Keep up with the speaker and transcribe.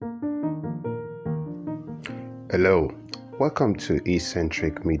Hello, welcome to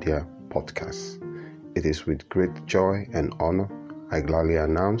Eccentric Media Podcast. It is with great joy and honor I gladly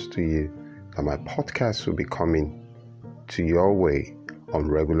announce to you that my podcast will be coming to your way on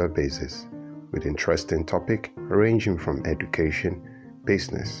regular basis with interesting topics ranging from education,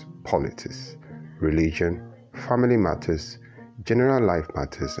 business, politics, religion, family matters, general life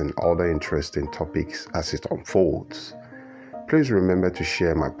matters, and other interesting topics as it unfolds. Please remember to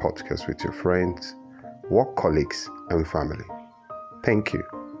share my podcast with your friends, work colleagues, and family. Thank you.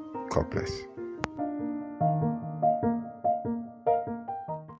 God bless.